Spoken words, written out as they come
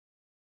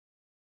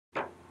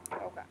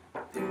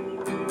When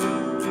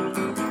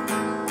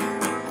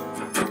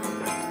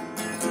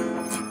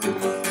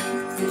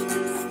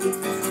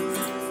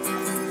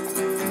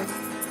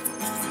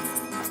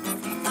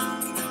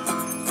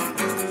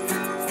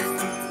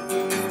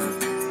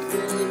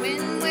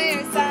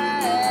we're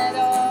sad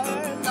or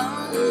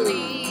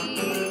lonely,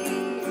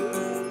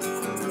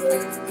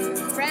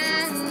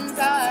 friends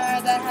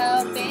are the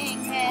helping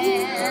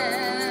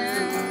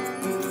hand,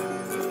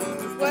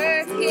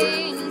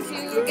 working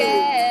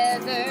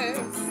together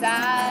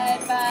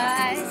side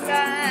by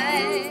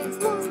side,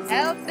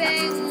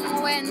 helping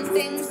when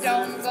things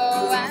don't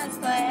go as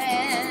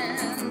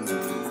planned.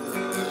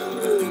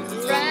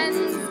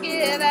 Friends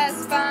give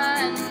us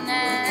fun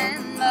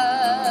and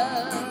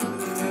love,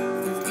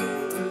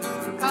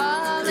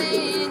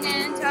 calling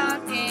and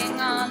talking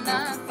on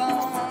the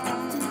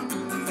phone,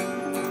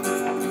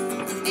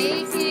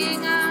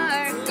 making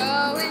our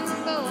going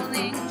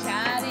bowling,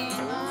 chatting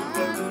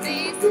on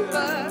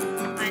Facebook.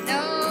 I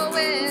know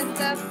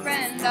with a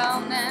friend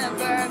I'll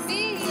never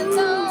be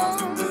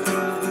alone,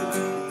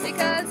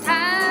 because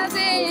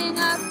having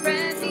a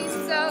friend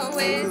means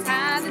always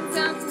having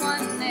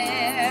someone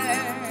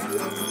there,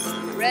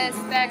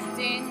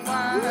 respecting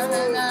one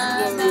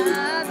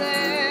another.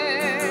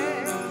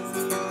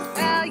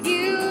 Well,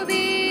 you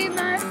be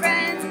my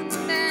friend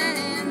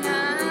and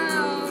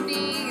I'll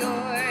be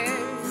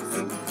yours.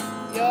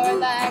 You're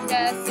like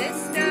a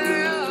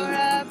sister or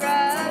a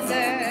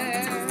brother.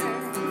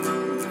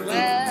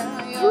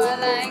 Well, you're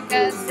like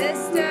a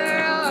sister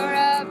or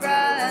a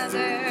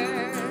brother.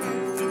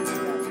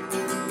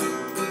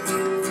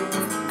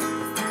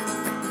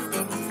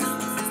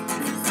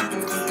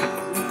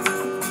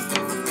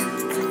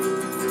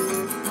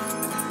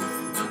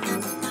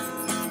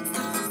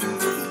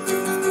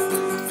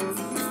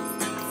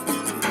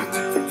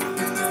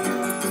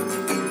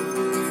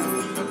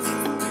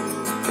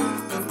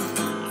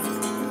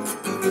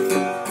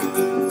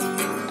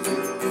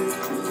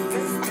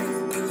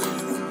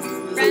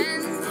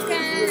 Friends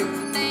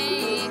can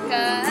make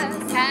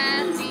us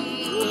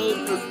happy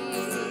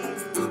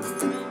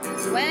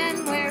when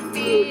we're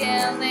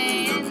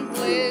feeling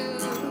blue.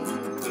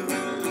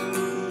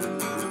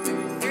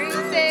 Through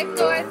thick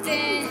or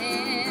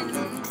thin,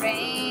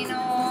 rain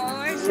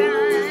or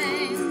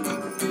shine,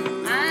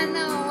 I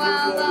know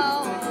I'll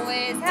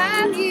always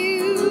have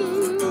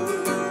you,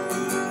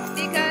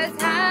 because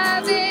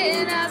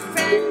having a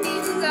friend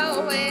means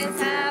always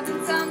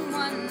having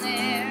someone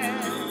there,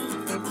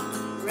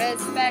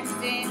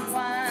 respecting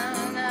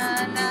one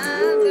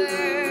another.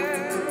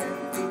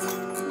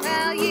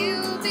 Well,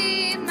 you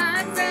be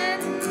my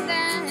friend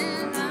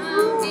and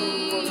I'll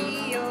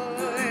be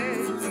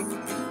yours.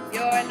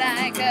 You're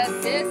like a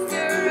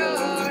sister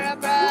or a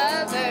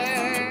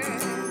brother.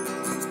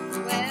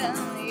 Well,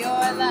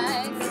 you're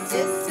like a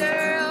sister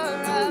or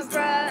a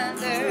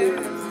brother.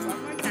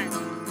 One more time.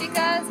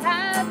 Because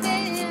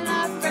having a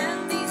friend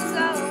means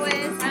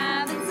always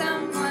having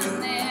someone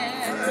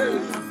there,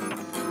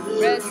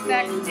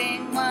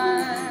 respecting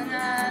one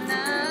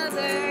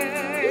another.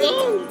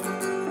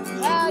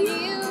 Well,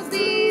 you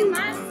be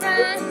my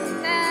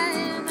friend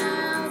and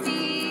I'll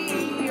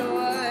be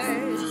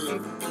yours.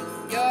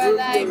 You're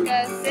like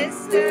a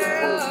sister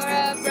or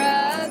a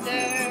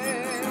brother.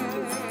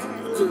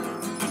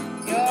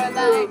 You're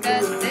like a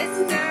sister.